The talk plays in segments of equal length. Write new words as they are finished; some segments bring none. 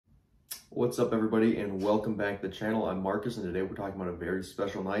What's up, everybody, and welcome back to the channel. I'm Marcus, and today we're talking about a very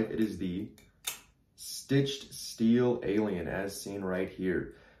special knife. It is the stitched steel alien, as seen right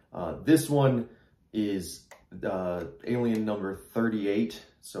here. This one is alien number 38.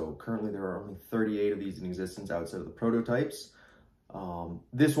 So currently there are only 38 of these in existence outside of the prototypes.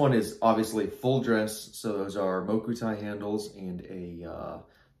 This one is obviously full dress, so those are mokutai handles and a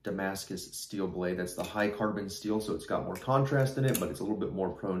Damascus steel blade. That's the high carbon steel, so it's got more contrast in it, but it's a little bit more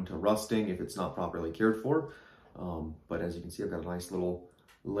prone to rusting if it's not properly cared for. But as you can see, I've got a nice little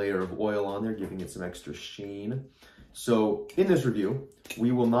layer of oil on there, giving it some extra sheen. So in this review,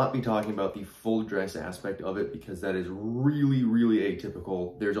 we will not be talking about the full dress aspect of it because that is really, really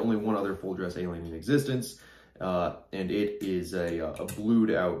atypical. There's only one other full dress alien in existence, and it is a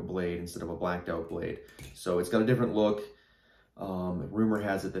blued out blade instead of a blacked out blade. So it's got a different look. Rumor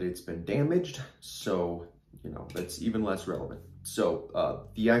has it that it's been damaged, so, you know, that's even less relevant. So,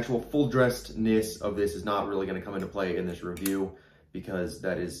 the actual full dressedness of this is not really going to come into play in this review because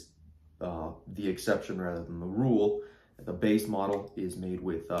that is the exception rather than the rule. The base model is made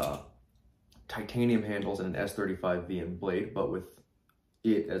with titanium handles and an S35 VN blade, but with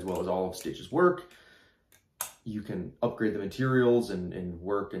it, as well as all of Stitch's work, you can upgrade the materials and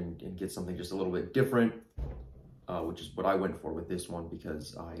work and get something just a little bit different. Which is what I went for with this one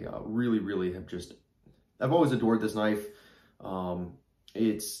because I really have I've always adored this knife.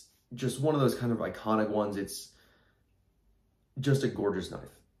 It's just one of those kind of iconic ones. It's just a gorgeous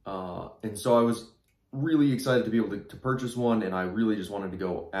knife. And so I was really excited to be able to purchase one, and I really just wanted to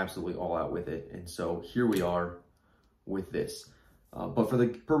go absolutely all out with it. And so here we are with this. But for the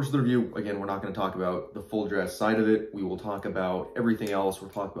purpose of the review, again, we're not going to talk about the full dress side of it. We will talk about everything else. We'll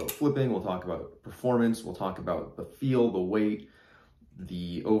talk about flipping. We'll talk about performance. We'll talk about the feel, the weight,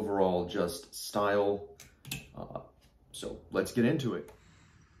 the overall just style. So let's get into it.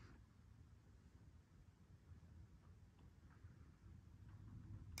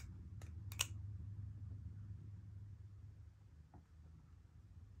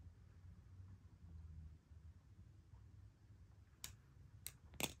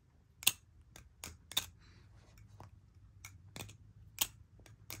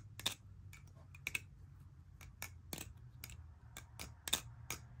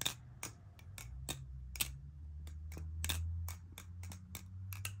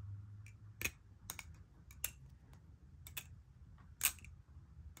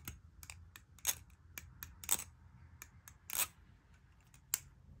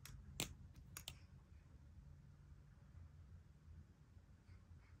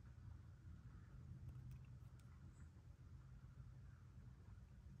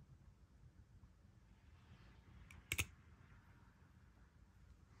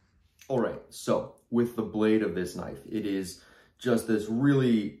 All right, so with the blade of this knife, it is just this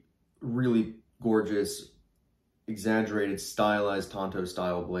really gorgeous, exaggerated, stylized Tonto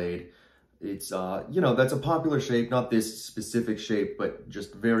style blade. It's, you know, that's a popular shape, not this specific shape, but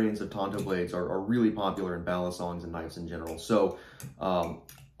just variants of Tonto blades are really popular in balisongs and knives in general. So,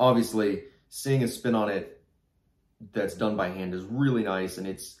 obviously, seeing a spin on it that's done by hand is really nice, and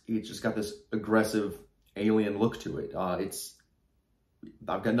it's just got this aggressive alien look to it.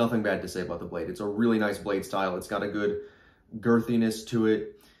 I've got nothing bad to say about the blade. It's a really nice blade style. It's got a good girthiness to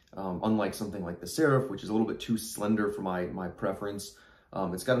it, unlike something like the Seraph, which is a little bit too slender for my preference.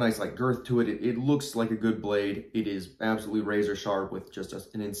 It's got a nice like girth to it. It looks like a good blade. It is absolutely razor sharp with just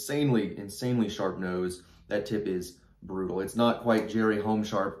an insanely sharp nose. That tip is brutal. It's not quite Jerry Home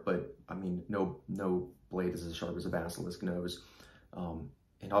sharp, but I mean, no blade is as sharp as a basilisk nose.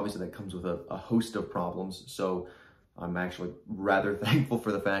 And obviously that comes with a host of problems. So I'm actually rather thankful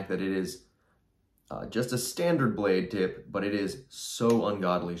for the fact that it is just a standard blade tip, but it is so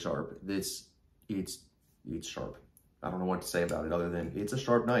ungodly sharp. It's sharp. I don't know what to say about it other than it's a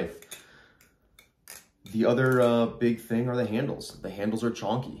sharp knife. The other big thing are the handles. The handles are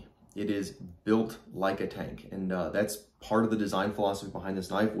chonky. It is built like a tank, and that's part of the design philosophy behind this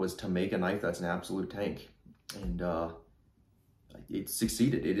knife, was to make a knife that's an absolute tank. And it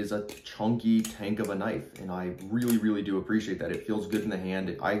succeeded. It is a chunky tank of a knife, and I really do appreciate that. It feels good in the hand.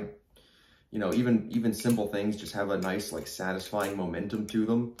 You know, even simple things just have a nice, like, satisfying momentum to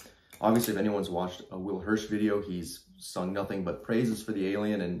them. Obviously, if anyone's watched a Will Hirsch video, he's sung nothing but praises for the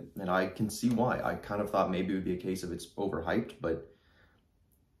alien, and I can see why. I kind of thought maybe it would be a case of it's overhyped, but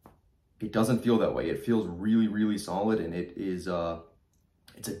it doesn't feel that way. It feels really solid, and it is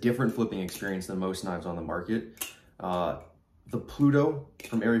it's a different flipping experience than most knives on the market. The Pluto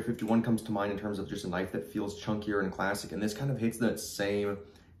from Area 51 comes to mind in terms of just a knife that feels chunkier and classic, and this kind of hits that same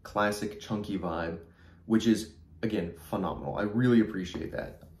classic chunky vibe, which is, again, phenomenal. I really appreciate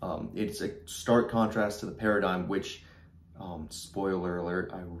that. It's a stark contrast to the Paradigm, which, spoiler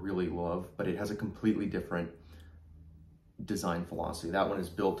alert, I really love, but it has a completely different design philosophy. That one is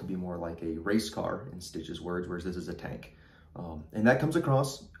built to be more like a race car, in Stitch's words, whereas this is a tank. And that comes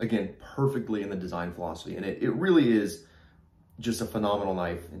across, again, perfectly in the design philosophy. And it really is just a phenomenal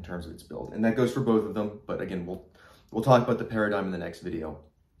knife in terms of its build. And that goes for both of them. But again, we'll talk about the Paradigm in the next video,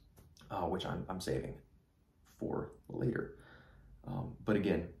 which I'm saving for later. But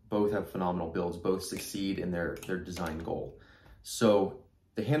again, both have phenomenal builds, both succeed in their design goal. So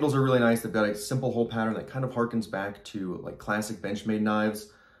the handles are really nice. They've got a simple hole pattern that kind of harkens back to like classic Benchmade knives.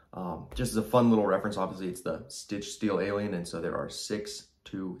 Just as a fun little reference, obviously it's the Stitch Steel Alien, and so there are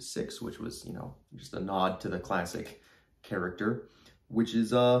 626, which was, you know, just a nod to the classic character, which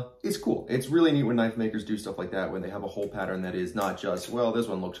is it's cool. It's really neat when knife makers do stuff like that, when they have a hole pattern that is not just, well, this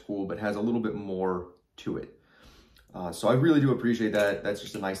one looks cool, but has a little bit more to it. So I really do appreciate that. That's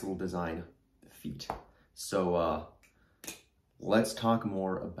just a nice little design feat. So let's talk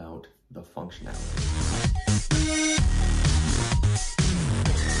more about the functionality.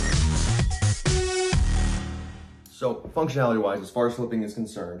 So functionality-wise, as far as flipping is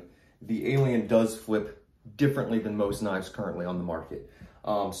concerned, the Alien does flip differently than most knives currently on the market.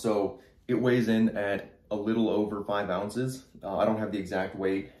 So it weighs in at a little over 5 ounces. I don't have the exact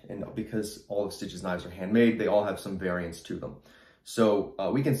weight, and because all of Stitch's knives are handmade, they all have some variance to them. So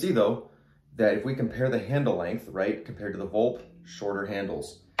we can see though, that if we compare the handle length, right, compared to the Volp, shorter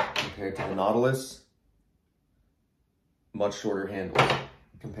handles. Compared to the Nautilus, much shorter handles.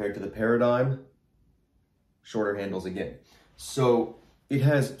 Compared to the Paradigm, shorter handles again. So it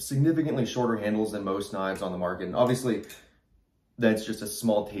has significantly shorter handles than most knives on the market. And obviously, that's just a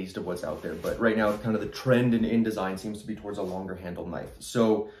small taste of what's out there. But right now, kind of the trend in design seems to be towards a longer handle knife.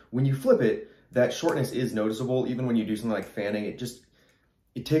 So when you flip it, that shortness is noticeable. Even when you do something like fanning,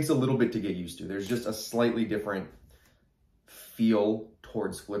 it takes a little bit to get used to. There's just a slightly different feel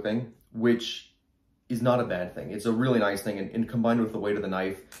towards flipping, which is not a bad thing. It's a really nice thing. And combined with the weight of the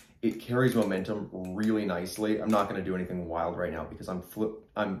knife, it carries momentum really nicely. I'm not gonna do anything wild right now because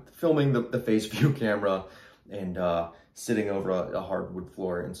I'm filming the face view camera and sitting over a hardwood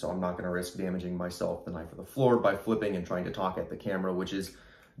floor. And so I'm not gonna risk damaging myself, the knife, or the floor by flipping and trying to talk at the camera, which is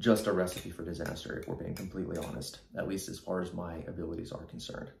just a recipe for disaster, if we're being completely honest, at least as far as my abilities are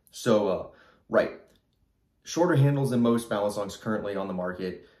concerned. So, right, shorter handles than most balisongs currently on the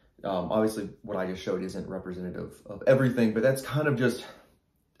market. Obviously, what I just showed isn't representative of everything, but that's kind of just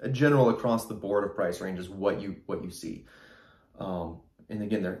a general across the board of price ranges, what you see. And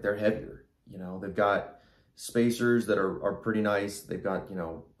again, they're heavier. You know, they've got spacers that are pretty nice. They've got, you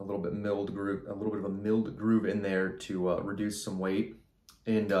know, a little bit of a milled groove in there to reduce some weight.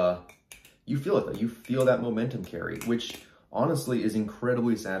 And you feel it though. You feel that momentum carry, which honestly is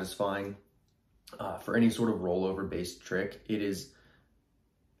incredibly satisfying for any sort of rollover based trick.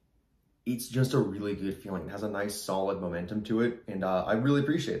 It's just a really good feeling. It has a nice solid momentum to it, and I really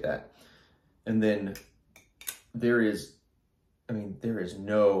appreciate that. And then there is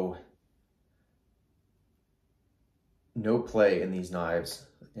no play in these knives,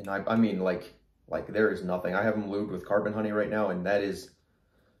 and I mean like there is nothing. I have them lubed with Carbon Honey right now, and that is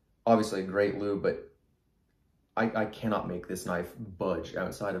obviously a great lube, but I cannot make this knife budge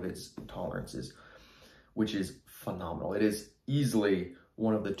outside of its tolerances, which is phenomenal. It is easily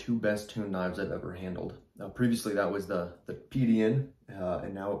one of the 2 best tuned knives I've ever handled. Previously, that was the PDN,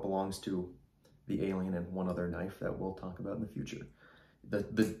 and now it belongs to the Alien and one other knife that we'll talk about in the future.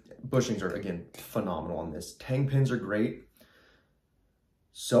 The bushings are, again, phenomenal on this. Tang pins are great.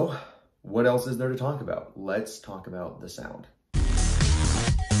 So, what else is there to talk about? Let's talk about the sound.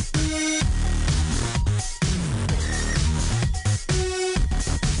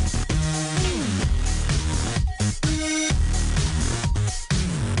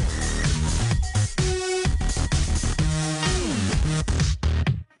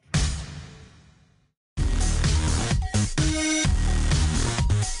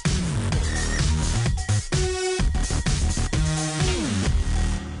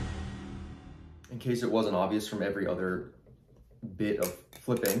 In case it wasn't obvious from every other bit of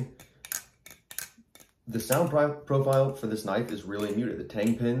flipping, the sound profile for this knife is really muted. The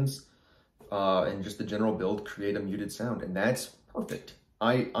tang pins and just the general build create a muted sound, and that's perfect.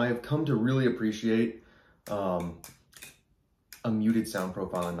 I have come to really appreciate a muted sound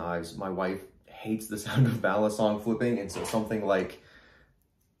profile on knives. My wife hates the sound of balisong flipping, and so something like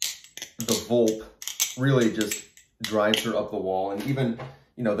the Volp really just drives her up the wall. And even,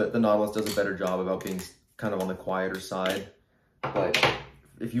 you know, the Nautilus does a better job about being kind of on the quieter side. But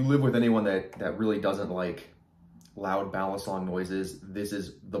if you live with anyone that really doesn't like loud balisong noises, this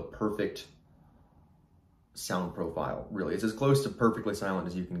is the perfect sound profile, really. It's as close to perfectly silent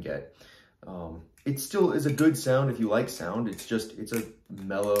as you can get. It still is a good sound if you like sound. It's a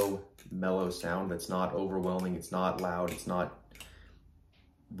mellow sound that's not overwhelming. It's not loud. It's not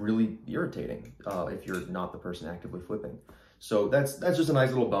really irritating if you're not the person actively flipping. So that's just a nice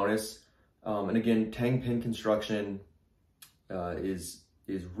little bonus. And again, tang pin construction is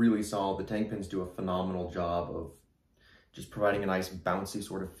really solid. The tang pins do a phenomenal job of just providing a nice bouncy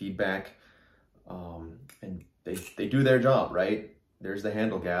sort of feedback. And they do their job, right? There's the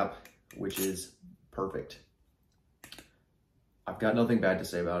handle gap, which is perfect. I've got nothing bad to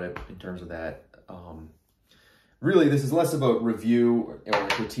say about it in terms of that. Really, this is less about review or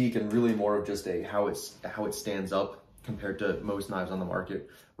critique and really more of just how it stands up compared to most knives on the market.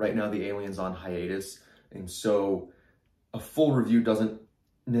 Right now, the Alien's on hiatus, and so a full review doesn't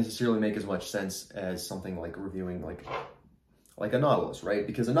necessarily make as much sense as something like reviewing like a Nautilus, right?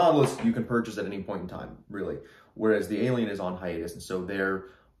 Because a Nautilus you can purchase at any point in time, really, whereas the Alien is on hiatus, and so they're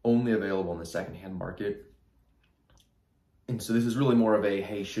only available in the secondhand market. And so this is really more of a,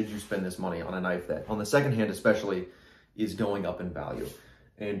 hey, should you spend this money on a knife that, on the secondhand especially, is going up in value?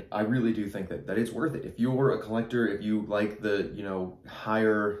 And I really do think that it's worth it. If you're a collector, if you like the,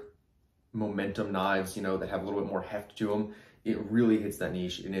 higher momentum knives, that have a little bit more heft to them, it really hits that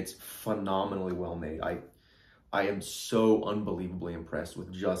niche, and it's phenomenally well made. I am so unbelievably impressed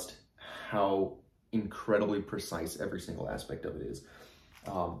with just how incredibly precise every single aspect of it is.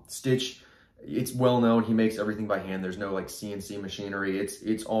 Stitch, it's well known, he makes everything by hand. There's no like CNC machinery.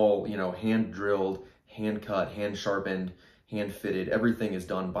 It's all, hand drilled, hand cut, hand sharpened, hand fitted. Everything is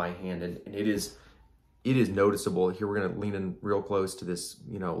done by hand, and it is noticeable. Here we're gonna lean in real close to this,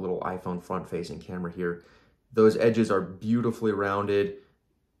 little iPhone front facing camera here. Those edges are beautifully rounded.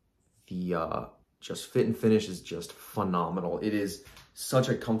 The just fit and finish is just phenomenal. It is such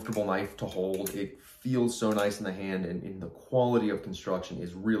a comfortable knife to hold. It feels so nice in the hand, and the quality of construction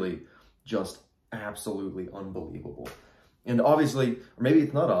is really just absolutely unbelievable. And obviously, or maybe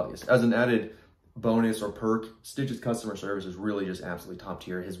it's not obvious, as an added bonus or perk, Stitch's customer service is really just absolutely top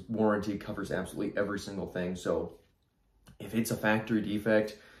tier. His warranty covers absolutely every single thing. So if it's a factory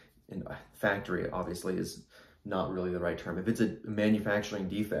defect, and factory obviously is not really the right term. If it's a manufacturing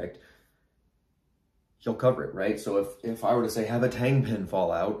defect, he'll cover it, right? So if I were to say have a tang pin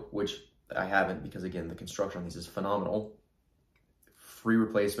fall out, which I haven't, because again, the construction on these is phenomenal, free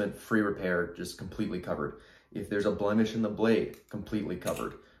replacement, free repair, just completely covered. If there's a blemish in the blade, completely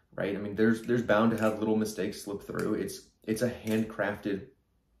covered, right? I mean, there's bound to have little mistakes slip through. It's a handcrafted,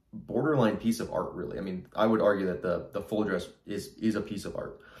 borderline piece of art, really. I mean, I would argue that the full dress is a piece of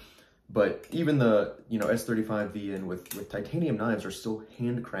art. But even the, S35 VN with titanium knives are still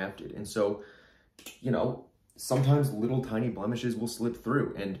handcrafted. And so, sometimes little tiny blemishes will slip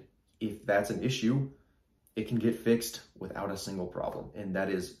through. And if that's an issue, it can get fixed without a single problem. And that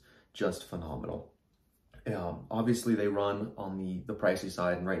is just phenomenal. Obviously, they run on the pricey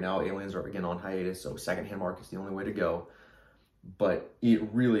side. And right now, Aliens are, again, on hiatus. So secondhand market is the only way to go. But it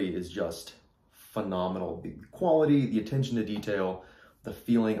really is just phenomenal. The quality, the attention to detail, the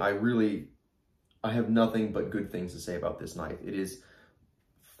feeling, I have nothing but good things to say about this knife. It is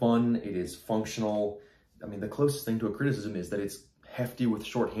fun, it is functional. I mean, the closest thing to a criticism is that it's hefty with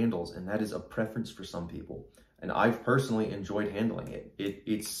short handles, and that is a preference for some people. And I've personally enjoyed handling it.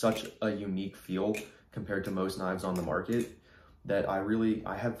 It's such a unique feel compared to most knives on the market that I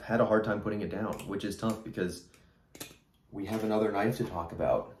have had a hard time putting it down, which is tough because we have another knife to talk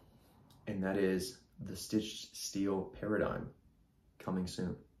about, and that is the Stitched Steel Paradigm, coming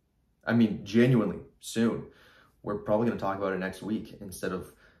soon. I mean, genuinely soon. We're probably going to talk about it next week instead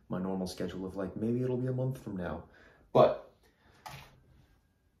of my normal schedule of like, maybe it'll be a month from now. But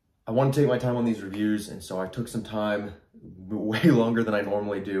I want to take my time on these reviews, and so I took some time, way longer than I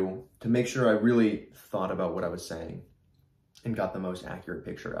normally do, to make sure I really thought about what I was saying and got the most accurate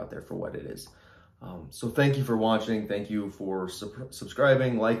picture out there for what it is. So thank you for watching. Thank you for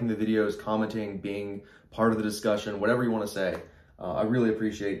subscribing, liking the videos, commenting, being part of the discussion, whatever you want to say. I really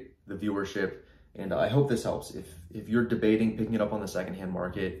appreciate the viewership, and I hope this helps. If you're debating picking it up on the secondhand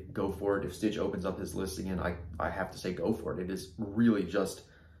market, go for it. If Stitch opens up his list again, I have to say go for it. It is really just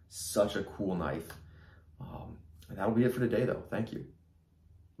such a cool knife. And that'll be it for today, though. Thank you.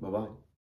 Bye-bye.